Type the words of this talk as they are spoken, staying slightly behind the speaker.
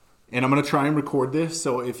And I'm going to try and record this.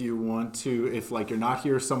 So if you want to, if like you're not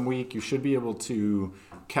here some week, you should be able to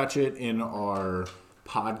catch it in our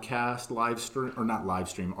podcast live stream, or not live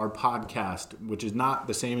stream, our podcast, which is not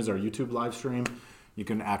the same as our YouTube live stream. You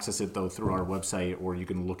can access it though through our website, or you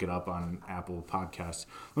can look it up on Apple Podcasts.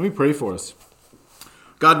 Let me pray for us.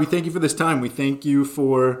 God, we thank you for this time. We thank you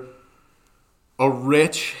for a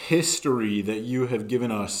rich history that you have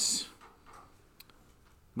given us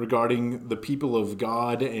regarding the people of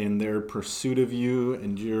God and their pursuit of you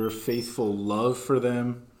and your faithful love for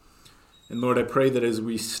them. And Lord, I pray that as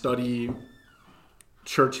we study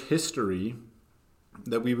church history,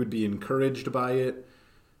 that we would be encouraged by it,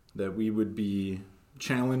 that we would be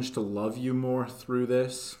challenged to love you more through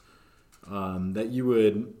this, that you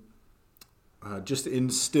would just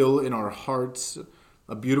instill in our hearts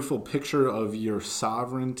a beautiful picture of your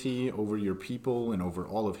sovereignty over your people and over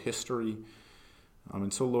all of history.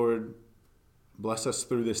 And so, Lord, bless us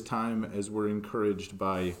through this time as we're encouraged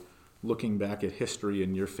by looking back at history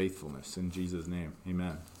and your faithfulness. In Jesus' name,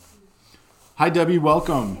 amen. Hi, Debbie.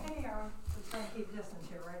 Welcome. Hey, Aaron. We're trying to keep distance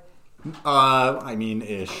here, right? I mean,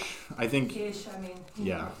 ish. I think. Ish, I mean.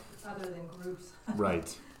 Yeah. Other than groups.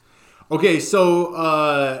 Right. Okay,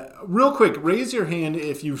 so real quick, raise your hand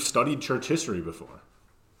if you've studied church history before.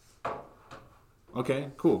 Okay,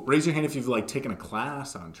 cool. Raise your hand if you've taken a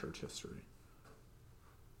class on church history.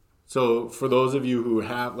 So for those of you who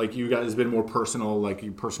have, you guys been more personal,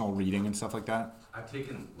 personal reading and stuff like that? I've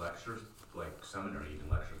taken lectures, seminary even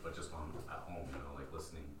lectures, but just on at home,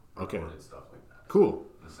 listening, okay, recorded stuff like that. Cool.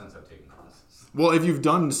 In the sense I've taken classes. Well, if you've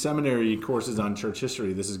done seminary courses on church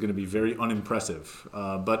history, this is going to be very unimpressive.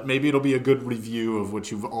 But maybe it'll be a good review of what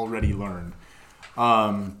you've already learned.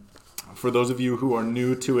 For those of you who are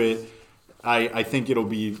new to it, I think it'll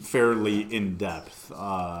be fairly in-depth.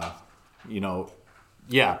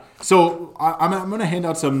 Yeah, so I'm going to hand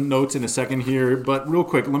out some notes in a second here, but real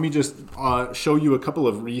quick, let me just show you a couple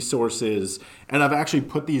of resources, and I've actually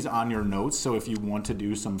put these on your notes, so if you want to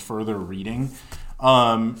do some further reading.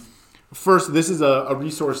 First, this is a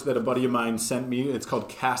resource that a buddy of mine sent me. It's called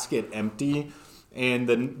Casket Empty, and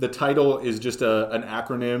the title is just an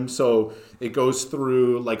acronym, so it goes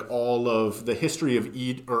through all of the history of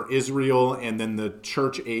Israel and then the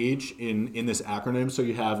church age in this acronym. So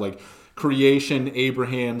you have creation,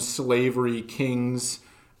 Abraham, slavery, kings,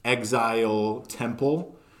 exile,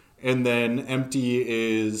 temple. And then empty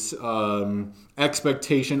is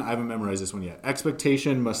expectation. I haven't memorized this one yet.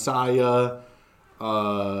 Expectation, Messiah,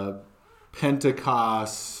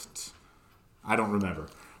 Pentecost. I don't remember.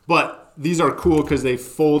 But these are cool because they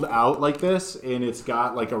fold out like this, and it's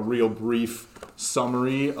got a real brief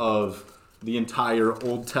summary of the entire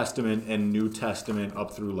Old Testament and New Testament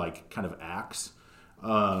up through kind of Acts.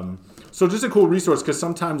 So just a cool resource, because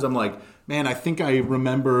sometimes I'm man, I think I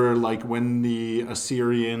remember when the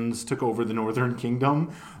Assyrians took over the northern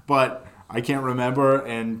kingdom, but I can't remember,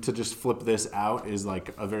 and to just flip this out is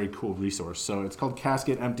a very cool resource. So it's called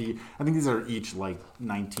Casket Empty. I think these are each $19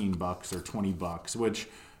 or $20, which,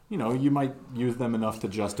 you might use them enough to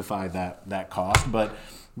justify that cost, but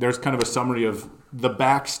there's kind of a summary of the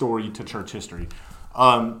backstory to church history.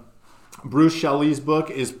 Bruce Shelley's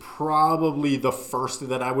book is probably the first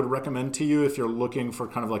that I would recommend to you if you're looking for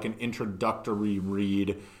kind of an introductory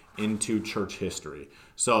read into church history.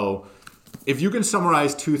 So if you can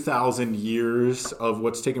summarize 2,000 years of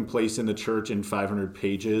what's taken place in the church in 500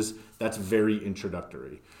 pages, that's very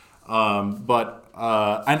introductory. And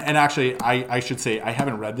actually, I should say I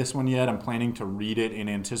haven't read this one yet. I'm planning to read it in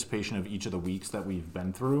anticipation of each of the weeks that we've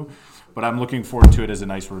been through, but I'm looking forward to it as a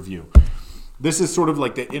nice review. This is sort of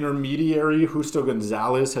the intermediary. Justo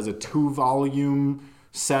Gonzalez has a 2-volume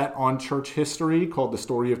set on church history called The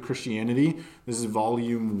Story of Christianity. This is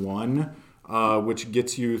volume 1, which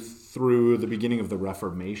gets you through the beginning of the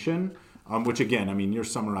Reformation, which again, you're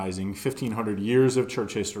summarizing 1,500 years of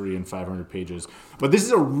church history in 500 pages. But this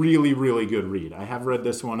is a really, really good read. I have read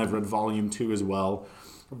this one. I've read volume 2 as well.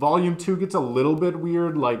 Volume 2 gets a little bit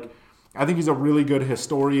weird. I think he's a really good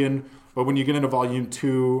historian, but when you get into volume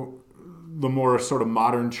 2, the more sort of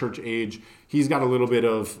modern church age, he's got a little bit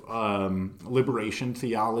of liberation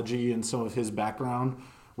theology in some of his background,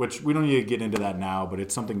 which we don't need to get into that now, but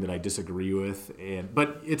it's something that I disagree with.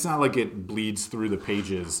 But it's not like it bleeds through the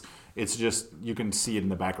pages. It's just you can see it in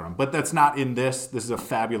the background. But that's not in this. This is a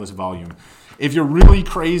fabulous volume. If you're really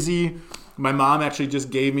crazy, my mom actually just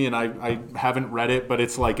gave me, and I haven't read it, but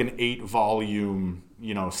it's an 8-volume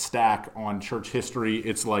stack on church history.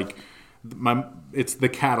 It's it's the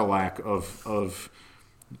Cadillac of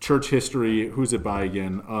church history. Who's it by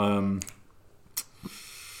again?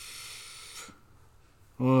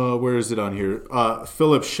 Where is it on here?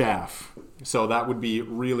 Philip Schaff. So that would be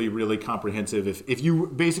really, really comprehensive. If you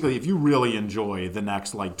really enjoy the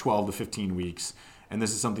next like 12 to 15 weeks, and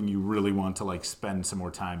this is something you really want to like spend some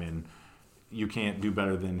more time in, you can't do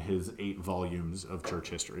better than his 8 volumes of church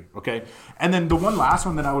history. Okay. And then the one last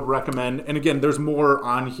one that I would recommend, and again, there's more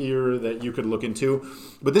on here that you could look into,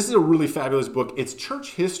 but this is a really fabulous book. It's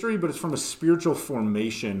church history, but it's from a spiritual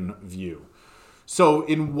formation view. So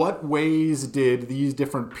in what ways did these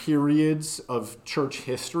different periods of church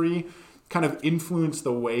history kind of influence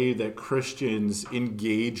the way that Christians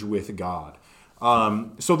engage with God?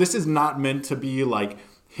 So this is not meant to be like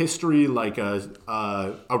history, like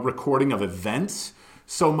a recording of events,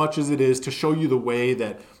 so much as it is to show you the way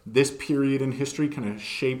that this period in history kind of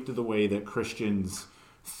shaped the way that Christians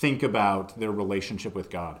think about their relationship with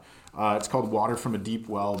God. It's called Water from a Deep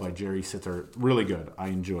Well by Jerry Sitter. Really good. I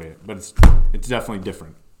enjoy it, but it's definitely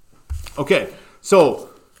different. Okay, so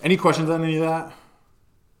any questions on any of that?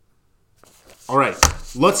 All right,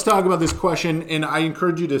 let's talk about this question, and I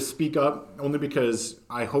encourage you to speak up only because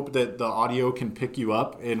I hope that the audio can pick you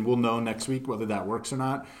up, and we'll know next week whether that works or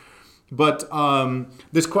not. But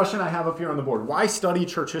this question I have up here on the board, why study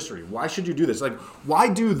church history? Why should you do this? Like, why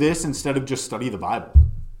do this instead of just study the Bible?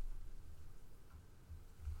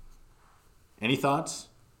 Any thoughts?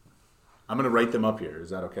 I'm going to write them up here.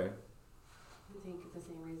 Is that okay? I think the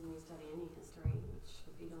same reason we study any history, which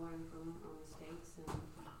would be to learn from our mistakes and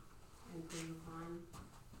improve upon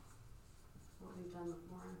what we've done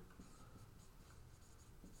before.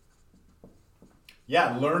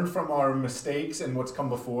 Yeah, learn from our mistakes and what's come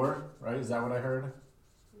before, right? Is that what I heard?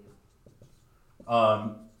 Yeah.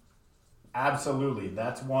 Absolutely.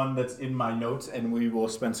 That's one that's in my notes, and we will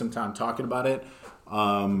spend some time talking about it.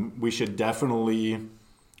 We should definitely,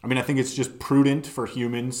 I think it's just prudent for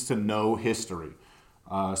humans to know history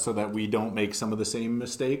so that we don't make some of the same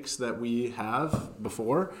mistakes that we have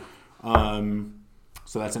before.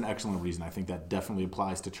 So that's an excellent reason. I think that definitely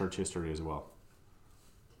applies to church history as well.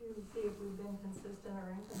 To see if we've been consistent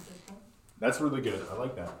or inconsistent. That's really good. I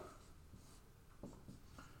like that.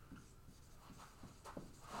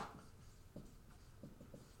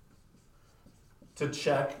 To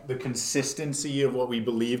check the consistency of what we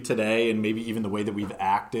believe today and maybe even the way that we've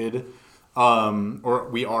acted or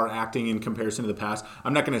we are acting in comparison to the past.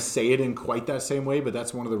 I'm not going to say it in quite that same way, but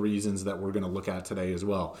that's one of the reasons that we're going to look at today as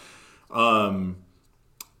well.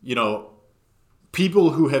 People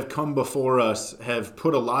who have come before us have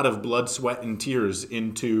put a lot of blood, sweat, and tears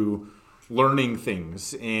into learning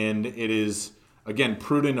things. And it is, again,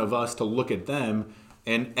 prudent of us to look at them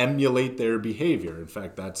and emulate their behavior. In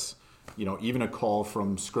fact, that's even a call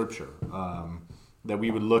from Scripture, that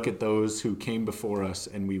we would look at those who came before us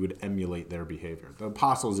and we would emulate their behavior. The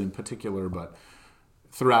apostles in particular, but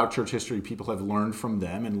throughout church history, people have learned from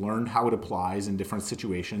them and learned how it applies in different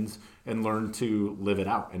situations and learned to live it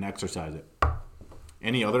out and exercise it.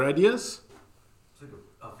 Any other ideas? It's like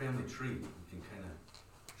a family tree. You can kind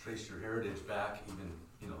of trace your heritage back, even,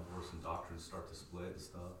 where some doctrines start to split and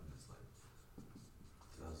stuff, and it's like,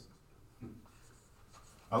 it does.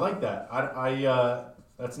 I like that. I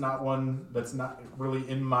that's not one that's not really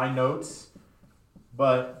in my notes,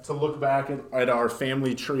 but to look back at our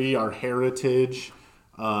family tree, our heritage,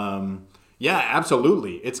 yeah,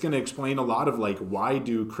 absolutely. It's going to explain a lot of like why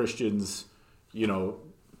do Christians,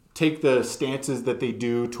 take the stances that they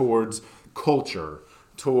do towards culture,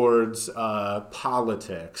 towards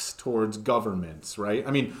politics, towards governments, right?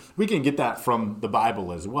 We can get that from the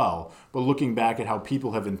Bible as well, but looking back at how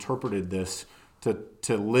people have interpreted this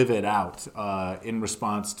to live it out in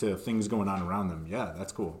response to things going on around them. Yeah,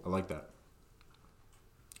 that's cool. I like that.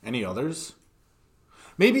 Any others?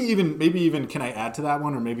 Maybe even can I add to that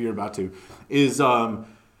one, or maybe you're about to, is to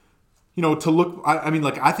look,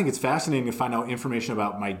 I think it's fascinating to find out information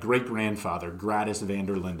about my great-grandfather, Gradus van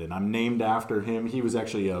der Linden. I'm named after him. He was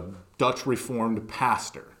actually a Dutch Reformed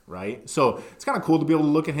pastor, right? So it's kind of cool to be able to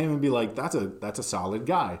look at him and be like, that's a solid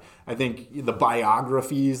guy. I think the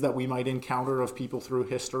biographies that we might encounter of people through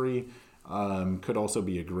history could also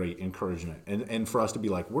be a great encouragement. And for us to be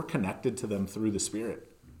like, we're connected to them through the Spirit.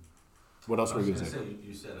 What else were you going to say?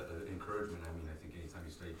 You said encouragement. I think anytime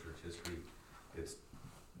you study church history,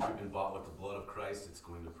 you've been bought with the blood of Christ. It's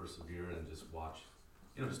going to persevere, and just watch,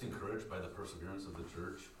 just encouraged by the perseverance of the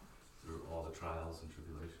church through all the trials and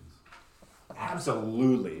tribulations.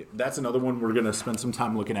 Absolutely. That's another one we're going to spend some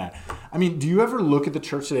time looking at. Do you ever look at the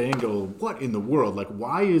church today and go, what in the world? Like,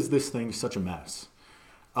 why is this thing such a mess?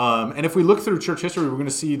 And if we look through church history, we're going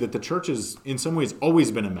to see that the church has, in some ways,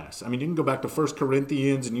 always been a mess. You can go back to 1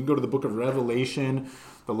 Corinthians, and you can go to the book of Revelation,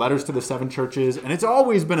 the letters to the 7 churches, and it's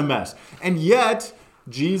always been a mess. And yet,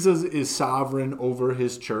 Jesus is sovereign over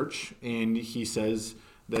his church, and he says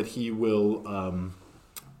that he will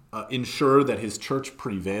ensure that his church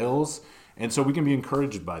prevails. And so we can be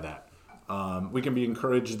encouraged by that. We can be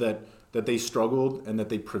encouraged that they struggled and that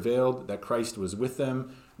they prevailed, that Christ was with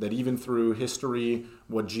them, that even through history,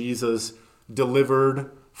 what Jesus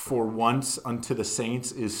delivered for once unto the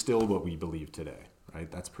saints is still what we believe today. Right?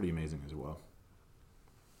 That's pretty amazing as well.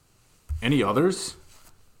 Any others?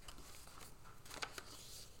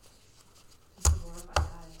 Just to glorify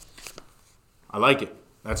God. I like it.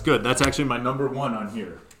 That's good. That's actually my number one on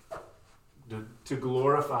here. To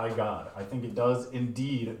glorify God. I think it does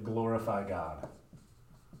indeed glorify God.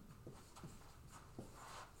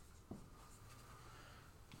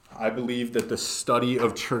 I believe that the study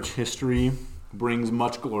of church history brings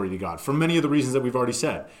much glory to God for many of the reasons that we've already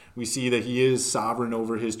said. We see that he is sovereign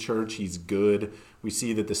over his church. He's good. We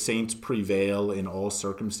see that the saints prevail in all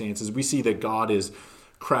circumstances. We see that God is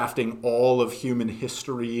crafting all of human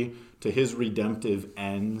history to his redemptive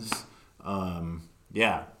ends.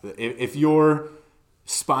 If your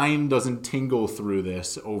spine doesn't tingle through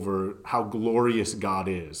this over how glorious God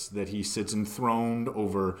is, that he sits enthroned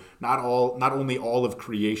over not only all of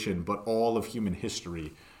creation, but all of human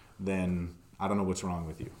history, then I don't know what's wrong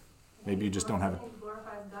with you. Maybe you just don't have it. It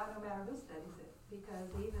glorifies God no matter who studies it, because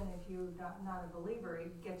even if you're not a believer,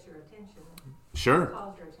 it gets your attention. Sure. It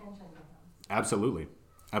calls your attention to him. Absolutely.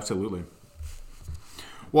 Absolutely.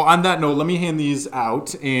 Well, on that note, let me hand these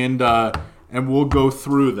out and we'll go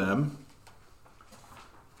through them.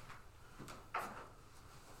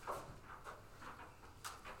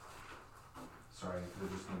 Sorry,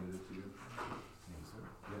 I just handed it to you.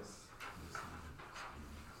 Yes.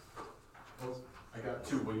 I got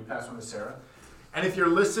two. Will you pass one to Sarah? And if you're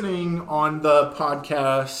listening on the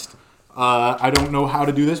podcast, I don't know how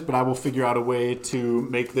to do this, but I will figure out a way to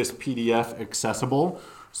make this PDF accessible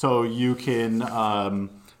so you can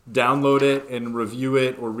download it and review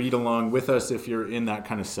it or read along with us if you're in that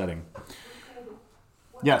kind of setting.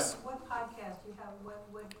 Yes. What podcast you have?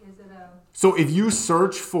 What is it? So if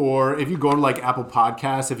you go to like Apple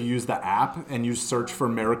Podcasts, if you use the app and you search for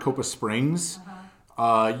Maricopa Springs,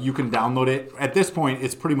 you can download it. At this point,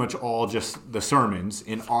 it's pretty much all just the sermons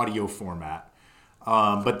in audio format.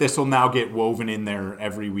 But this will now get woven in there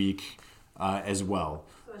every week as well.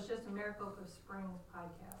 So it's just a Maricopa Springs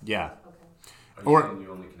podcast. Yeah. Are you saying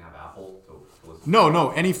you only can have Apple to listen? No,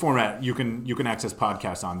 any format you can access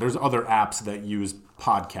podcasts on. There's other apps that use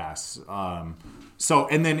podcasts.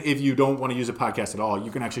 And then if you don't want to use a podcast at all, you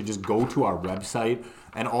can actually just go to our website,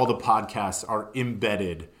 and all the podcasts are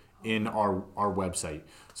embedded in our website.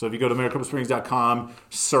 So if you go to maricopasprings.com,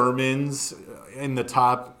 sermons in the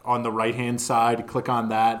top on the right-hand side, click on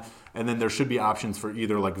that, and then there should be options for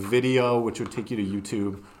either like video, which would take you to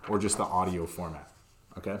YouTube, or just the audio format.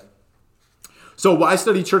 Okay? So why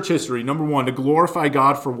study church history? Number one, to glorify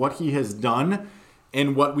God for what he has done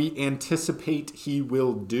and what we anticipate he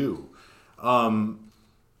will do.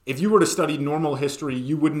 If you were to study normal history,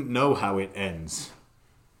 you wouldn't know how it ends.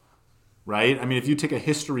 Right? I mean, if you take a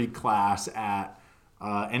history class at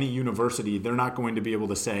any university, they're not going to be able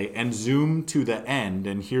to say, and zoom to the end,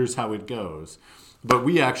 and here's how it goes. But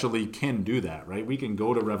we actually can do that, right? We can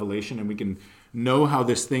go to Revelation and we can know how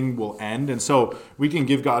this thing will end. And so we can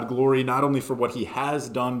give God glory not only for what he has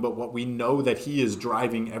done, but what we know that he is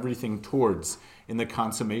driving everything towards in the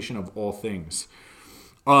consummation of all things.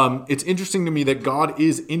 It's interesting to me that God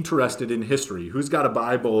is interested in history. Who's got a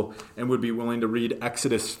Bible and would be willing to read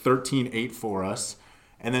Exodus 13:8 for us?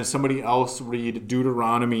 And then somebody else read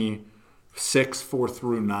Deuteronomy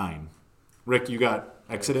 6:4-9. Rick, you got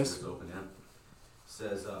Exodus? It's open, yeah. It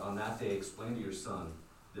says, on that day, explain to your son,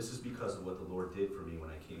 this is because of what the Lord did for me when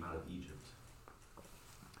I came out of Egypt.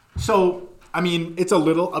 So, I mean, it's a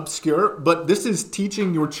little obscure, but this is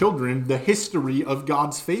teaching your children the history of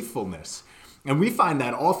God's faithfulness. And we find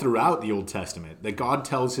that all throughout the Old Testament, that God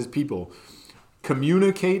tells his people,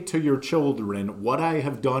 communicate to your children what I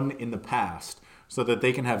have done in the past so that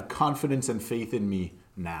they can have confidence and faith in me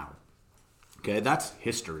now. Okay, that's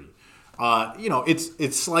history.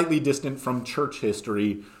 It's slightly distant from church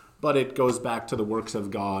history, but it goes back to the works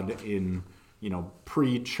of God in,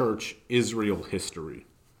 pre-church Israel history,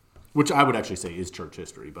 which I would actually say is church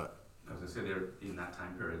history. But I was going to say, in that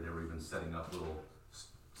time period, they were even setting up little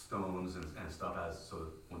stones and stuff so that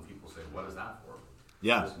when people say, what is that for?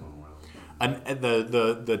 Yeah. And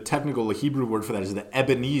the technical Hebrew word for that is the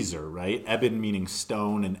Ebenezer, right? Eben meaning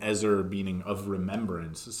stone and Ezer meaning of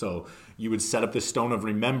remembrance. So you would set up this stone of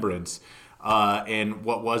remembrance. And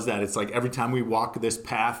what was that? It's like every time we walk this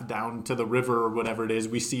path down to the river or whatever it is,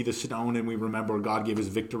 we see the stone and we remember God gave us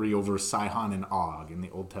victory over Sihon and Og in the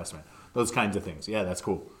Old Testament. Those kinds of things. Yeah, that's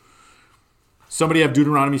cool. Somebody have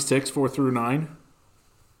Deuteronomy 6, 4 through 9? I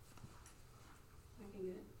can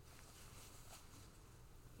get it.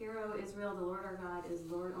 Hear, O Israel, the Lord our God is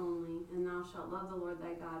Lord only, and thou shalt love the Lord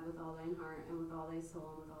thy God with all thine heart, and with all thy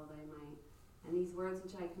soul, and with all thy might. And these words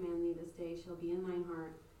which I command thee this day shall be in thine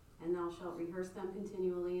heart, and thou shalt rehearse them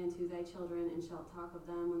continually unto thy children, and shalt talk of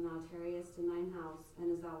them when thou tarriest in thine house, and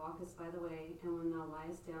as thou walkest by the way, and when thou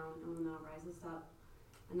liest down, and when thou risest up.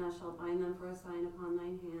 And thou shalt bind them for a sign upon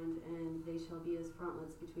thine hand, and they shall be as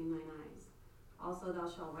frontlets between thine eyes. Also thou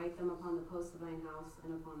shalt write them upon the posts of thine house,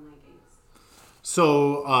 and upon thy gates.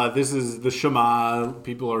 So this is the Shema.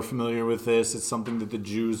 People are familiar with this. It's something that the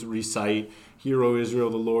Jews recite. Hear, O Israel,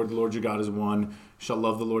 the Lord your God is one. You shall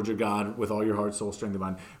love the Lord your God with all your heart, soul, strength, and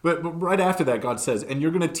mind. But right after that, God says, and you're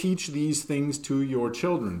going to teach these things to your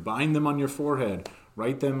children. Bind them on your forehead.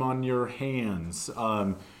 Write them on your hands.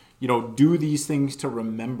 Do these things to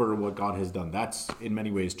remember what God has done. That's, in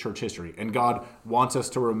many ways, church history. And God wants us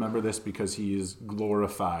to remember this because he is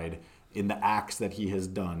glorified in the acts that he has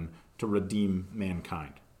done to redeem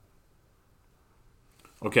mankind.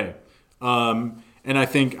 Okay. And I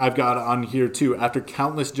think I've got on here too, after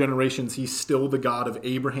countless generations, he's still the God of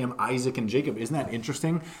Abraham, Isaac, and Jacob. Isn't that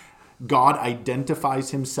interesting? God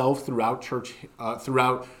identifies himself throughout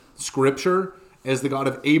Scripture as the God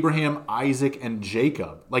of Abraham, Isaac, and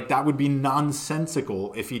Jacob. Like, that would be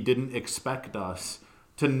nonsensical if he didn't expect us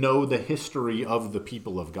to know the history of the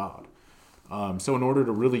people of God. So in order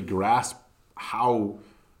to really grasp how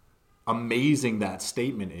amazing that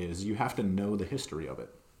statement is, you have to know the history of it.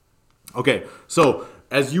 Okay, so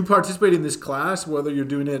as you participate in this class, whether you're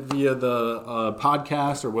doing it via the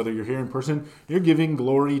podcast or whether you're here in person, you're giving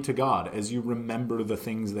glory to God as you remember the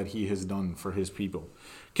things that he has done for his people.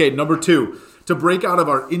 Okay, number 2, to break out of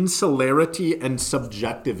our insularity and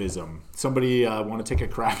subjectivism. Somebody want to take a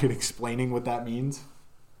crack at explaining what that means?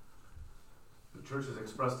 The church has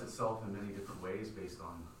expressed itself in many different ways based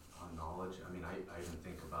on knowledge. I mean, I even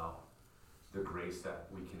think about the grace that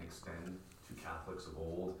we can extend to Catholics of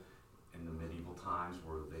old in the medieval times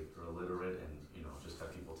where they were illiterate and, just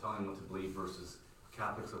have people telling them what to believe versus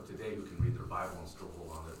Catholics of today who can read their Bible and still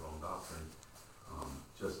hold on to their own doctrine.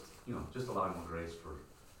 Just allowing more grace for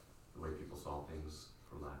the way people saw things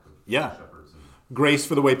for lack of shepherds. Grace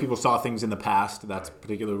for the way people saw things in the past. That's right.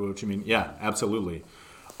 Particularly what you mean. Yeah, absolutely.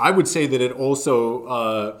 I would say that it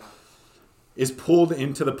also is pulled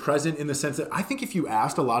into the present in the sense that I think if you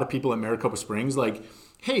asked a lot of people at Maricopa Springs, like,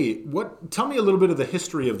 hey, tell me a little bit of the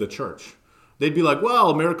history of the church. They'd be like,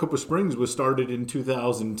 well, Maricopa Springs was started in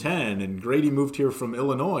 2010 and Grady moved here from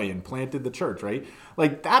Illinois and planted the church, right?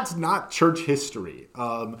 Like, that's not church history.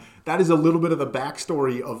 That is a little bit of the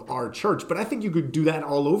backstory of our church, but I think you could do that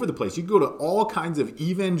all over the place. You could go to all kinds of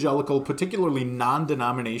evangelical, particularly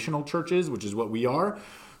non-denominational churches, which is what we are,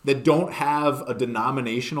 that don't have a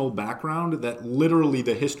denominational background, that literally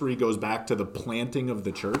the history goes back to the planting of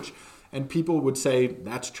the church. And people would say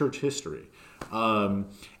that's church history. And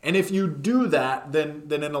if you do that,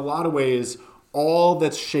 then in a lot of ways, all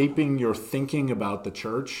that's shaping your thinking about the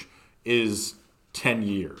church is 10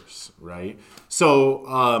 years, right?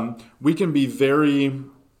 So we can be very,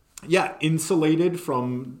 insulated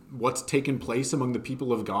from what's taken place among the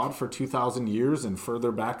people of God for 2,000 years and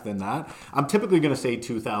further back than that. I'm typically going to say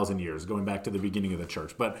 2,000 years, going back to the beginning of the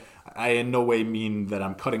church, but I in no way mean that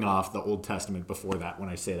I'm cutting off the Old Testament before that when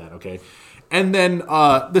I say that, okay? And then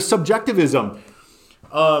the subjectivism.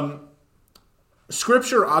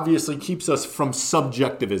 Scripture obviously keeps us from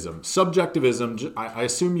subjectivism. Subjectivism, I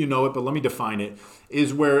assume you know it, but let me define it,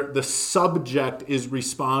 is where the subject is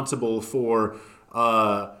responsible for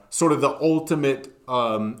sort of the ultimate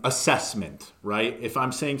assessment, right? If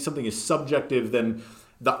I'm saying something is subjective, then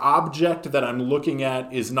the object that I'm looking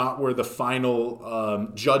at is not where the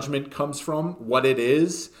final judgment comes from, what it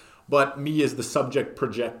is, but me as the subject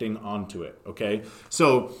projecting onto it, okay?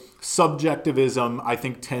 So subjectivism, I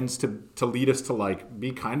think, tends to lead us to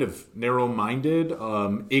be kind of narrow-minded,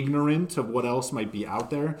 ignorant of what else might be out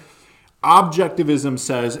there. Objectivism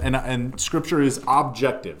says, and Scripture is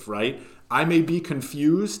objective, right? I may be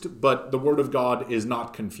confused, but the Word of God is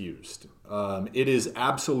not confused. It is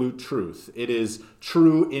absolute truth. It is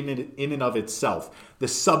true in and of itself. The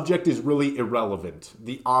subject is really irrelevant.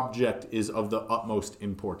 The object is of the utmost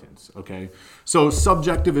importance. Okay, so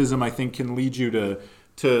subjectivism, I think, can lead you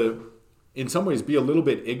to in some ways be a little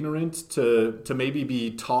bit ignorant, to maybe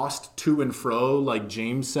be tossed to and fro, like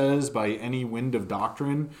James says, by any wind of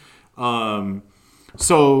doctrine.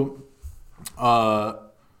 So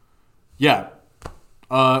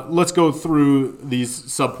Let's go through these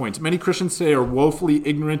subpoints. Many Christians today are woefully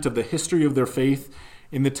ignorant of the history of their faith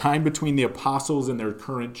in the time between the apostles and their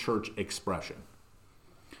current church expression.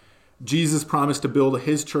 Jesus promised to build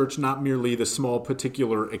his church, not merely the small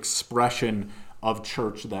particular expression of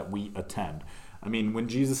church that we attend. I mean, when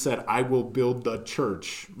Jesus said, I will build the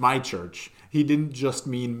church, my church, he didn't just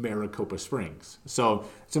mean Maricopa Springs. So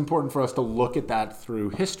it's important for us to look at that through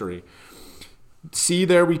history. See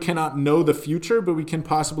there, we cannot know the future, but we can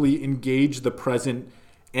possibly engage the present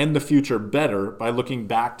and the future better by looking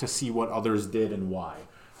back to see what others did and why.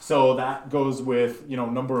 So that goes with,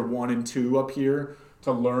 number 1 and 2 up here,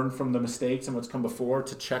 to learn from the mistakes and what's come before,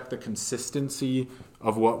 to check the consistency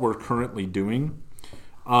of what we're currently doing.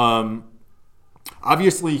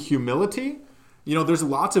 Obviously, humility. There's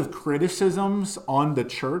lots of criticisms on the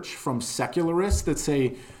church from secularists that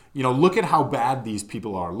say, look at how bad these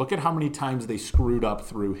people are. Look at how many times they screwed up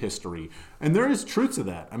through history. And there is truth to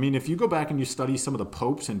that. I mean, if you go back and you study some of the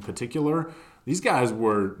popes in particular, these guys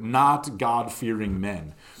were not God-fearing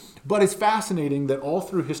men. But it's fascinating that all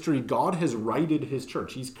through history, God has righted his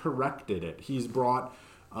church. He's corrected it. He's brought,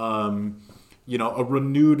 a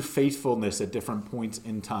renewed faithfulness at different points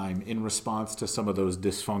in time in response to some of those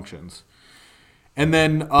dysfunctions. And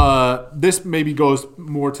then this maybe goes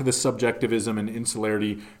more to the subjectivism and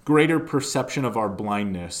insularity, greater perception of our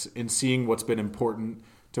blindness in seeing what's been important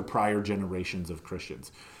to prior generations of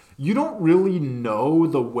Christians. You don't really know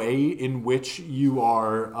the way in which you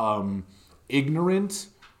are ignorant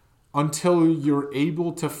until you're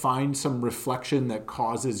able to find some reflection that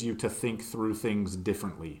causes you to think through things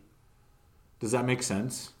differently. Does that make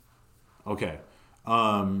sense? Okay.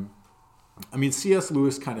 C.S.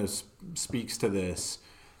 Lewis kind of speaks to this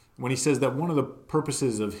when he says that one of the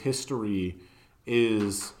purposes of history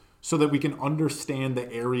is so that we can understand the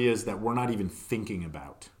areas that we're not even thinking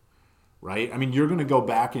about, right? I mean, you're going to go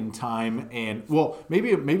back in time and,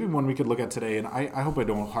 maybe one we could look at today, and I hope I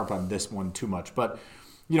don't harp on this one too much, but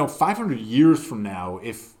 500 years from now,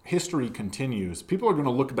 if history continues, people are going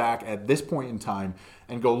to look back at this point in time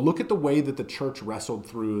and go, look at the way that the church wrestled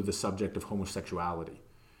through the subject of homosexuality,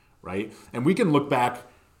 right? And we can look back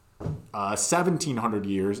 1,700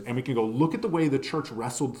 years and we can go, look at the way the church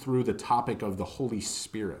wrestled through the topic of the Holy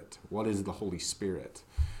Spirit. What is the Holy Spirit?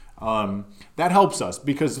 That helps us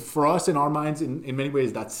because for us in our minds, in many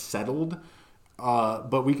ways, that's settled.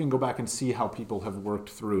 But we can go back and see how people have worked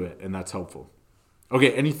through it, and that's helpful.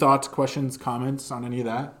 Okay, any thoughts, questions, comments on any of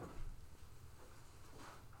that?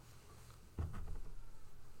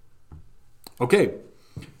 Okay,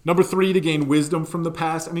 number 3, to gain wisdom from the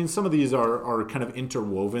past. I mean, some of these are kind of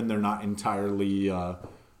interwoven. They're not entirely a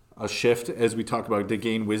shift as we talk about to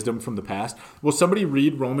gain wisdom from the past. Will somebody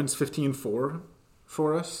read Romans 15:4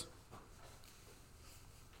 for us?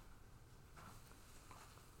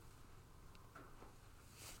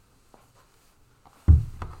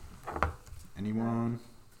 Anyone?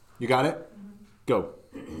 You got it? Mm-hmm. Go.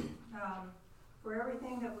 For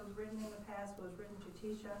everything that was written in the past was written to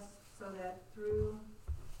teach us, so that through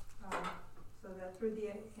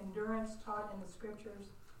the endurance taught in the scriptures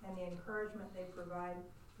and the encouragement they provide,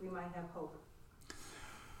 we might have hope.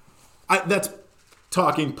 That's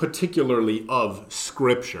talking particularly of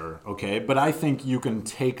scripture, okay? But I think you can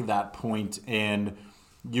take that point and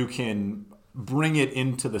you can bring it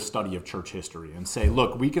into the study of church history and say,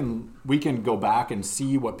 look, we can go back and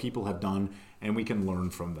see what people have done and we can learn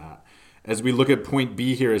from that. As we look at point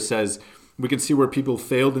B here, it says we can see where people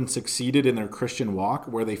failed and succeeded in their Christian walk,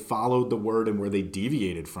 where they followed the word and where they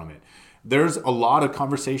deviated from it. There's a lot of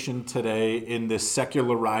conversation today in this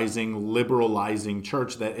secularizing, liberalizing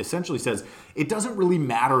church that essentially says it doesn't really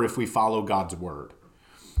matter if we follow God's word.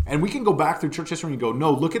 And we can go back through church history and go,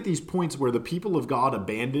 no, look at these points where the people of God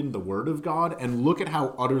abandoned the word of God and look at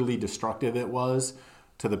how utterly destructive it was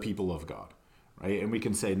to the people of God, right? And we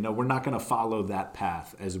can say, no, we're not going to follow that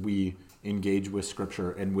path as we engage with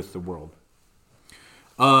scripture and with the world.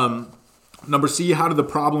 Number C, how do the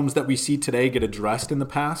problems that we see today get addressed in the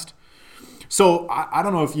past? So I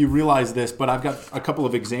don't know if you realize this, but I've got a couple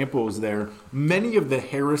of examples there. Many of the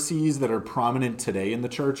heresies that are prominent today in the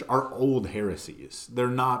church are old heresies. They're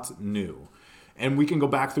not new. And we can go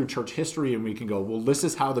back through church history and we can go, well, this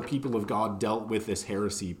is how the people of God dealt with this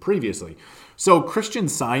heresy previously. So Christian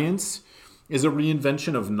Science is a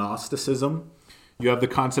reinvention of Gnosticism. You have the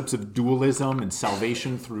concepts of dualism and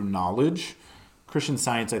salvation through knowledge. Christian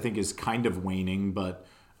Science, I think, is kind of waning, but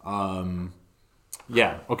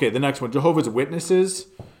yeah. Okay, the next one, Jehovah's Witnesses.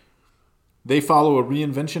 They follow a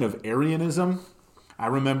reinvention of Arianism. I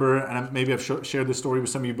remember, and maybe I've shared this story with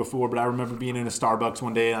some of you before, but I remember being in a Starbucks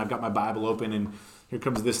one day and I've got my Bible open and here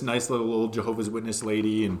comes this nice little old Jehovah's Witness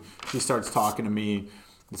lady and she starts talking to me.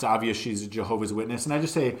 It's obvious she's a Jehovah's Witness. And I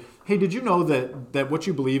just say, hey, did you know that what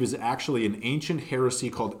you believe is actually an ancient heresy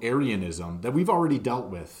called Arianism that we've already dealt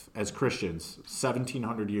with as Christians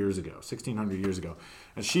 1,700 years ago, 1,600 years ago?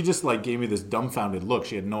 And she just like gave me this dumbfounded look.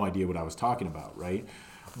 She had no idea what I was talking about, right?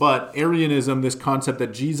 But Arianism, this concept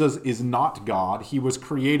that Jesus is not God, he was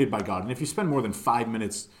created by God. And if you spend more than 5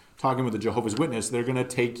 minutes talking with a Jehovah's Witness, they're going to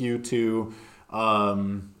take you to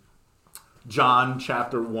John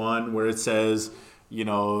chapter 1, where it says,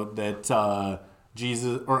 that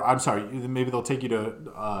Jesus, or I'm sorry, maybe they'll take you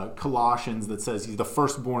to Colossians that says he's the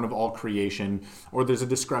firstborn of all creation, or there's a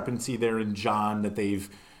discrepancy there in John that they've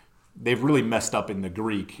really messed up in the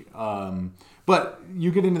Greek. But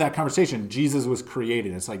you get into that conversation, Jesus was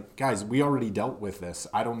created. It's like, guys, we already dealt with this.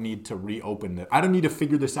 I don't need to reopen it. I don't need to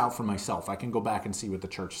figure this out for myself. I can go back and see what the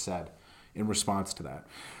church said in response to that.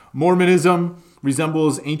 Mormonism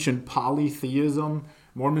resembles ancient polytheism.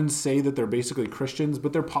 Mormons say that they're basically Christians,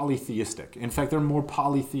 but they're polytheistic. In fact, they're more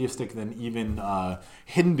polytheistic than even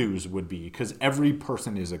Hindus would be, because every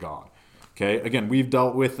person is a god. Okay, again, we've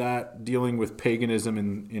dealt with that, dealing with paganism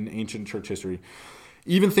in ancient church history.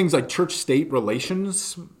 Even things like church-state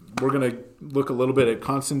relations, we're going to look a little bit at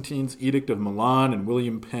Constantine's Edict of Milan and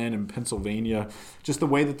William Penn in Pennsylvania, just the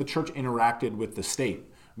way that the church interacted with the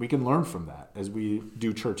state. We can learn from that as we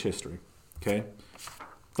do church history. Okay?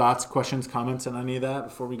 Thoughts, questions, comments on any of that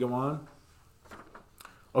before we go on?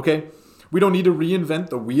 Okay, we don't need to reinvent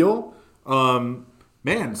the wheel.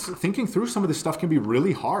 Thinking through some of this stuff can be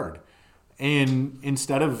really hard. And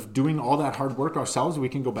instead of doing all that hard work ourselves, we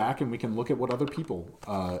can go back and we can look at what other people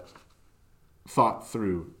thought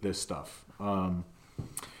through this stuff.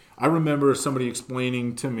 I remember somebody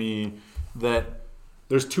explaining to me that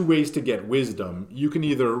there's two ways to get wisdom. You can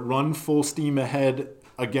either run full steam ahead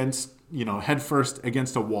head first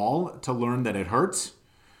against a wall to learn that it hurts,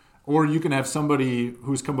 or you can have somebody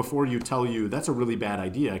who's come before you tell you, that's a really bad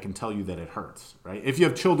idea. I can tell you that it hurts, right? If you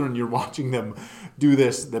have children, you're watching them do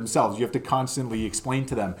this themselves. You have to constantly explain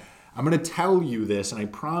to them, I'm going to tell you this, and I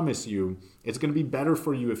promise you it's going to be better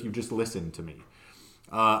for you if you just listen to me.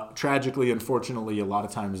 Tragically, unfortunately, a lot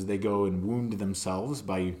of times they go and wound themselves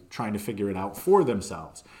by trying to figure it out for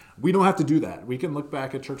themselves. We don't have to do that. We can look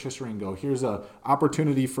back at church history and go, here's an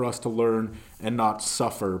opportunity for us to learn and not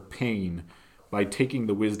suffer pain by taking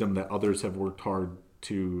the wisdom that others have worked hard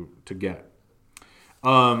to get.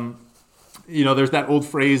 There's that old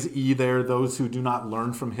phrase, those who do not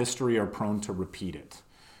learn from history are prone to repeat it.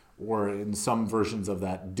 Or in some versions of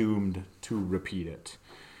that, doomed to repeat it.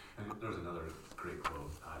 And there's another great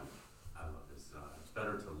quote. I love this. It's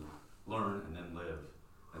better to learn and then live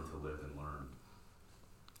than to live and learn.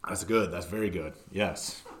 That's good. That's very good.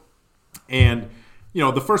 Yes. And,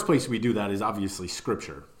 the first place we do that is obviously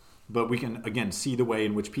Scripture. But we can, again, see the way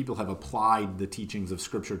in which people have applied the teachings of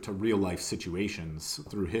Scripture to real-life situations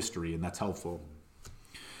through history, and that's helpful.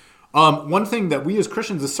 One thing that we as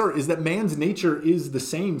Christians assert is that man's nature is the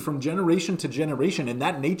same from generation to generation, and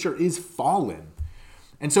that nature is fallen.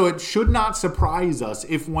 And so it should not surprise us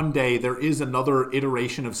if one day there is another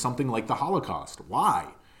iteration of something like the Holocaust. Why?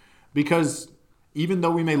 Because even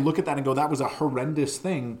though we may look at that and go, that was a horrendous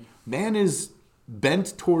thing, man is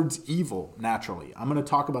bent towards evil naturally. I'm going to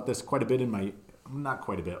talk about this a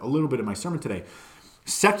little bit in my sermon today.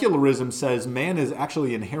 Secularism says man is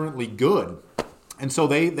actually inherently good. And so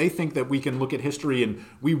they think that we can look at history and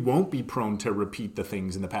we won't be prone to repeat the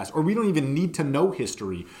things in the past. Or we don't even need to know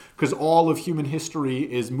history because all of human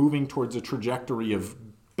history is moving towards a trajectory of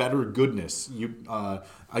better goodness,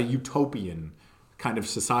 a utopian kind of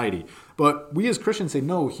society. But we as Christians say,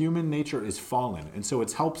 no, human nature is fallen. And so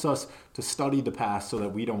it helps us to study the past so that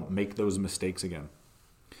we don't make those mistakes again.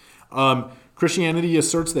 Christianity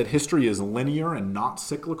asserts that history is linear and not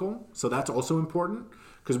cyclical. So that's also important.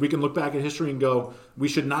 Because we can look back at history and go, we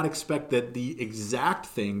should not expect that the exact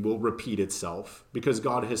thing will repeat itself because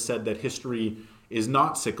God has said that history is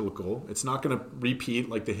not cyclical. It's not going to repeat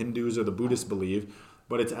like the Hindus or the Buddhists believe,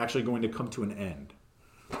 but it's actually going to come to an end.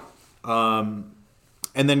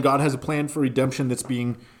 And then God has a plan for redemption that's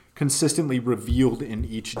being consistently revealed in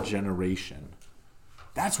each generation.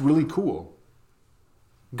 That's really cool.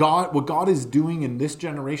 What God is doing in this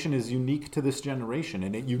generation is unique to this generation,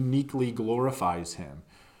 and it uniquely glorifies him.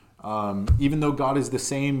 Even though God is the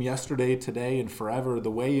same yesterday, today, and forever,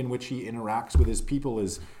 the way in which he interacts with his people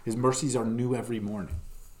is his mercies are new every morning.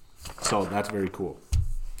 So that's very cool.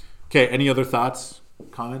 Okay, any other thoughts,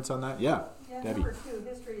 comments on that? Yeah, Yeah, Debbie. number two,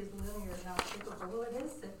 history is linear, not cyclical. Well, it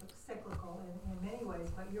is cyclical in many ways.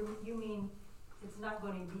 it's not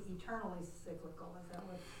going to be eternally cyclical. Is that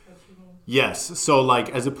what you mean? Yes. So like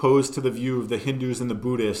as opposed to the view of the Hindus and the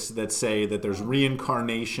Buddhists that say that there's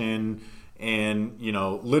reincarnation and,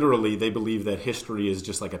 literally they believe that history is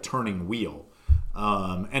just like a turning wheel.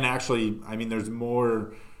 And actually, I mean, there's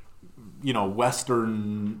more,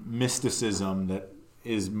 Western mysticism that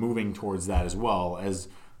is moving towards that as well, as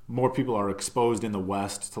more people are exposed in the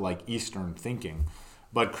West to like Eastern thinking.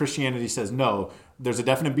 But Christianity says, no, there's a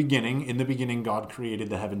definite beginning. In the beginning, God created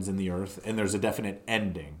the heavens and the earth, and there's a definite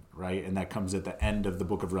ending, right? And that comes at the end of the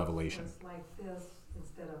book of Revelation. It's like this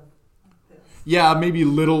instead of this. Yeah, maybe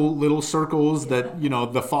little circles that, the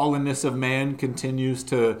fallenness of man continues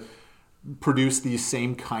to produce these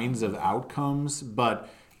same kinds of outcomes, but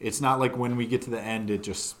it's not like when we get to the end, it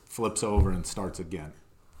just flips over and starts again.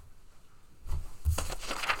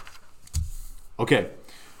 Okay,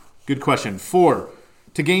 good question. 4,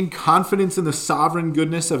 to gain confidence in the sovereign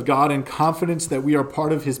goodness of God and confidence that we are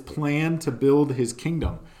part of his plan to build his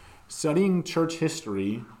kingdom. Studying church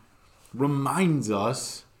history reminds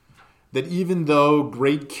us that even though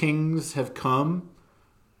great kings have come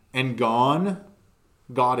and gone,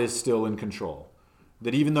 God is still in control.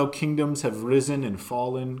 That even though kingdoms have risen and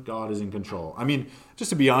fallen, God is in control. I mean, just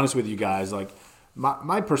to be honest with you guys, like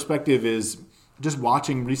my perspective is just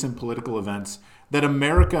watching recent political events that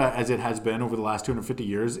America, as it has been over the last 250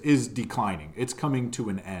 years, is declining. It's coming to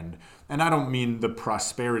an end. And I don't mean the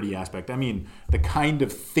prosperity aspect. I mean the kind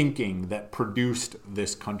of thinking that produced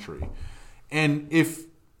this country. And if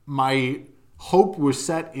my hope was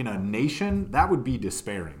set in a nation, that would be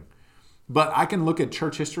despairing. But I can look at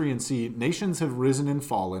church history and see nations have risen and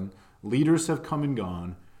fallen, leaders have come and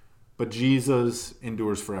gone, but Jesus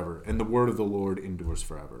endures forever, and the word of the Lord endures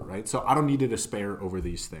forever, right? So I don't need to despair over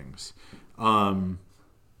these things. Even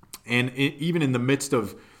in the midst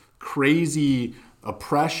of crazy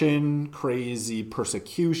oppression, crazy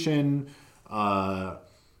persecution, oppressive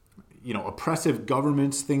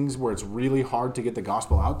governments, things where it's really hard to get the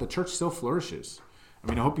gospel out, the church still flourishes. I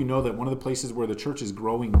mean, I hope you know that one of the places where the church is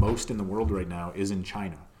growing most in the world right now is in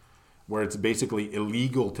China, where it's basically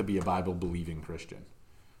illegal to be a Bible-believing Christian.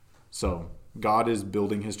 So God is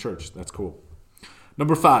building his church. That's cool.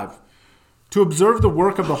 Number 5, to observe the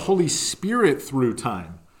work of the Holy Spirit through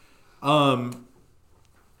time.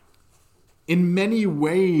 In many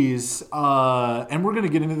ways, and we're going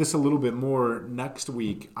to get into this a little bit more next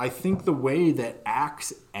week, I think the way that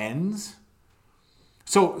Acts ends,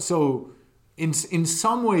 so in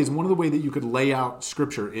some ways, one of the ways that you could lay out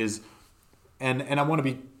Scripture is, and I want to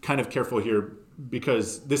be kind of careful here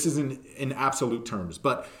because this isn't in absolute terms,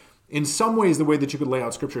 but in some ways the way that you could lay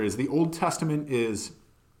out Scripture is the Old Testament is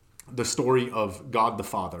the story of God the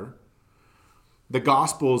Father. The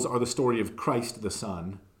Gospels are the story of Christ the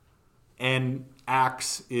Son. And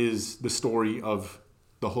Acts is the story of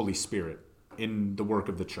the Holy Spirit in the work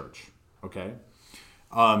of the church. Okay?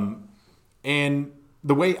 And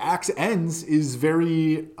the way Acts ends is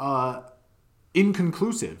very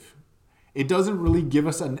inconclusive. It doesn't really give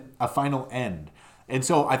us a final end. And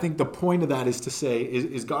so I think the point of that is to say,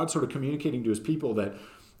 is God sort of communicating to his people that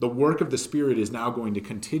the work of the Spirit is now going to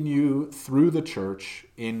continue through the church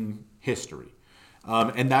in history.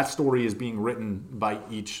 And that story is being written by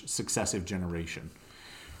each successive generation.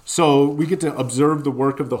 So we get to observe the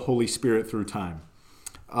work of the Holy Spirit through time.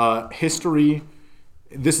 History,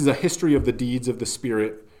 this is a history of the deeds of the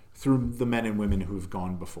Spirit through the men and women who have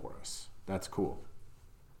gone before us. That's cool.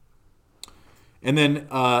 And then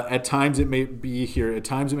at times it may appear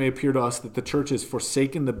to us that the church has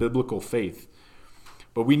forsaken the biblical faith.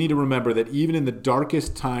 But we need to remember that even in the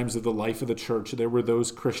darkest times of the life of the church, there were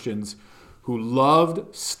those Christians who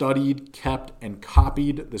loved, studied, kept, and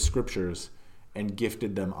copied the Scriptures and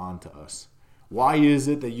gifted them onto us. Why is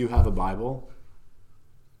it that you have a Bible?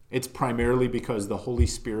 It's primarily because the Holy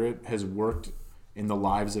Spirit has worked in the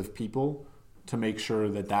lives of people to make sure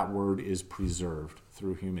that that word is preserved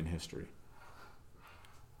through human history.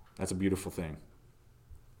 That's a beautiful thing.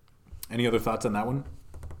 Any other thoughts on that one?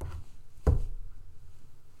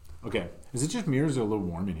 Okay. Is it just me or is it a little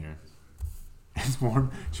warm in here? It's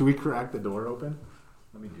warm. Should we crack the door open?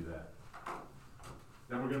 Let me do that.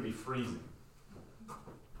 Then we're going to be freezing.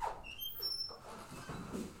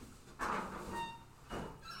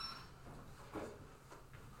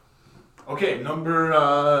 Okay,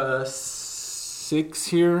 number 6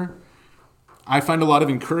 here. I find a lot of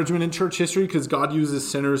encouragement in church history because God uses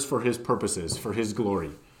sinners for his purposes, for his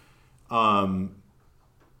glory.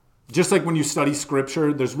 Just like when you study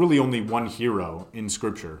Scripture, there's really only one hero in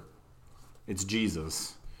Scripture. It's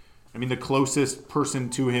Jesus. I mean, the closest person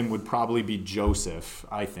to him would probably be Joseph,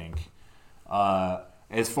 I think,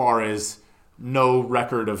 as far as no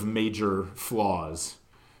record of major flaws.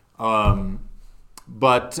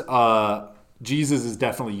 But Jesus is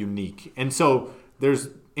definitely unique. And so there's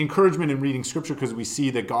encouragement in reading Scripture because we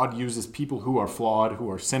see that God uses people who are flawed, who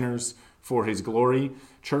are sinners, for his glory.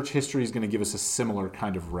 Church history is going to give us a similar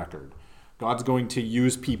kind of record. God's going to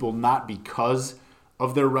use people not because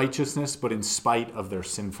of their righteousness, but in spite of their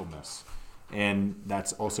sinfulness. And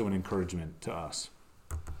that's also an encouragement to us.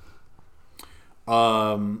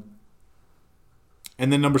 And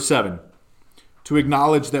then number 7, to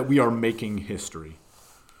acknowledge that we are making history.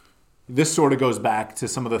 This sort of goes back to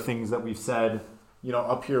some of the things that we've said,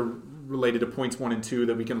 up here related to points 1 and 2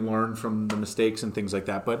 that we can learn from the mistakes and things like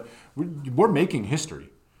that. But we're making history.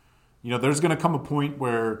 There's going to come a point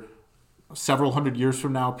where several hundred years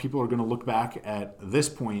from now, people are going to look back at this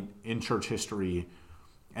point in church history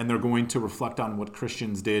and they're going to reflect on what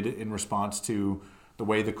Christians did in response to the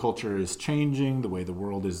way the culture is changing, the way the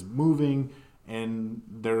world is moving, and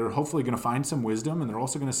they're hopefully going to find some wisdom, and they're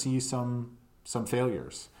also going to see some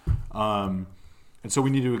failures. And so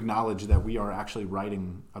we need to acknowledge that we are actually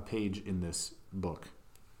writing a page in this book.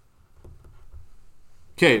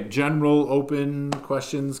 Okay, general open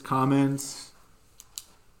questions, comments.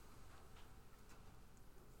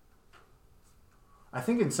 I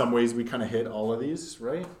think in some ways we kind of hit all of these,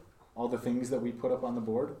 right? All the things that we put up on the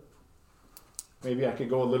board. Maybe I could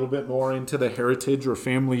go a little bit more into the heritage or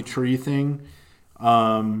family tree thing.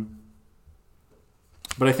 But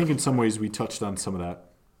I think in some ways we touched on some of that.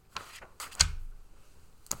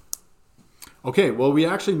 Okay, well, we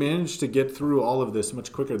actually managed to get through all of this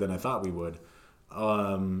much quicker than I thought we would.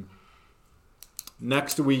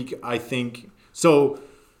 Next week, I think... So,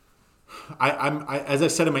 I as I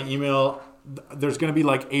said in my email, there's going to be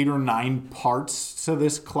like 8 or 9 parts to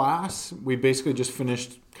this class. We basically just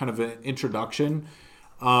finished kind of an introduction.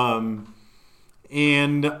 And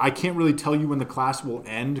I can't really tell you when the class will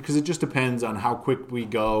end because it just depends on how quick we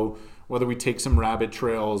go, whether we take some rabbit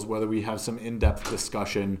trails, whether we have some in-depth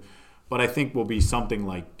discussion. But I think we'll be something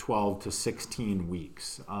like 12 to 16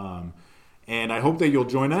 weeks. And I hope that you'll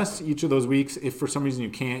join us each of those weeks. If for some reason you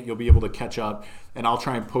can't, you'll be able to catch up. And I'll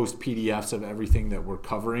try and post PDFs of everything that we're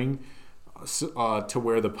covering to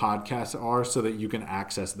where the podcasts are so that you can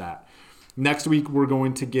access that. Next week, we're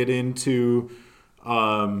going to get into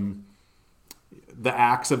the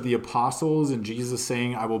Acts of the Apostles and Jesus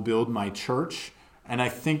saying, I will build my church. And I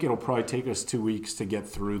think it'll probably take us 2 weeks to get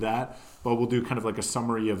through that. But we'll do kind of like a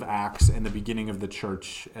summary of Acts and the beginning of the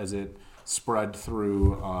church as it spread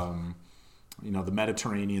through the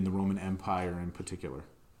Mediterranean, the Roman Empire in particular.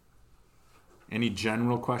 Any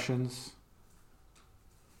general questions?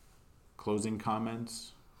 Closing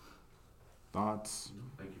comments? Thoughts?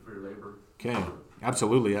 Thank you for your labor. Okay,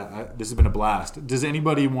 absolutely. This has been a blast. Does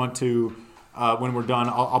anybody want to, when we're done,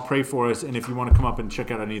 I'll pray for us, and if you want to come up and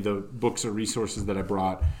check out any of the books or resources that I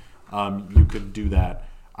brought, you could do that.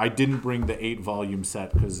 I didn't bring the 8-volume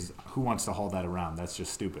set because who wants to haul that around? That's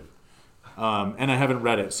just stupid. And I haven't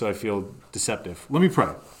read it, so I feel deceptive. Let me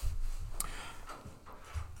pray.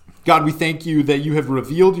 God, we thank you that you have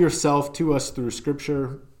revealed yourself to us through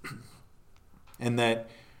Scripture, and that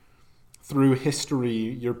through history,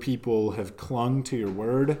 your people have clung to your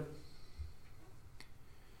word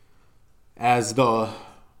as the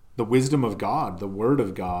wisdom of God, the word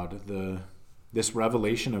of God, this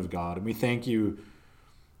revelation of God. And we thank you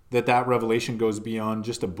that revelation goes beyond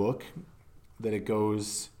just a book, that it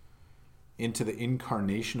goes into the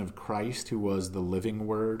incarnation of Christ, who was the living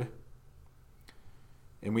word.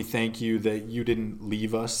 And we thank you that you didn't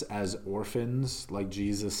leave us as orphans, like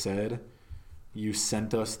Jesus said. You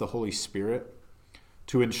sent us the Holy Spirit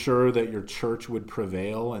to ensure that your church would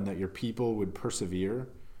prevail and that your people would persevere.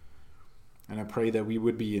 And I pray that we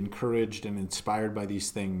would be encouraged and inspired by these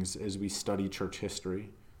things as we study church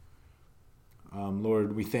history.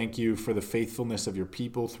 Lord, we thank you for the faithfulness of your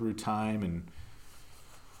people through time and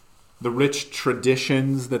the rich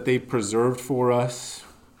traditions that they preserved for us,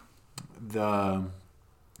 the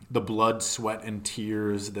blood, sweat, and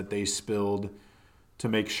tears that they spilled to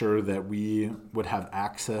make sure that we would have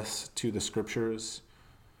access to the Scriptures.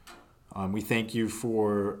 We thank you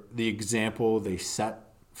for the example they set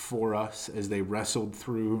for us as they wrestled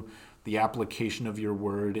through the application of your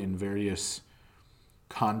word in various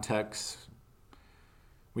contexts.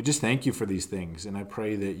 We just thank you for these things, and I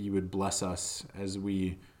pray that you would bless us as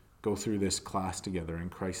we go through this class together. In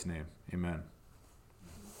Christ's name, amen.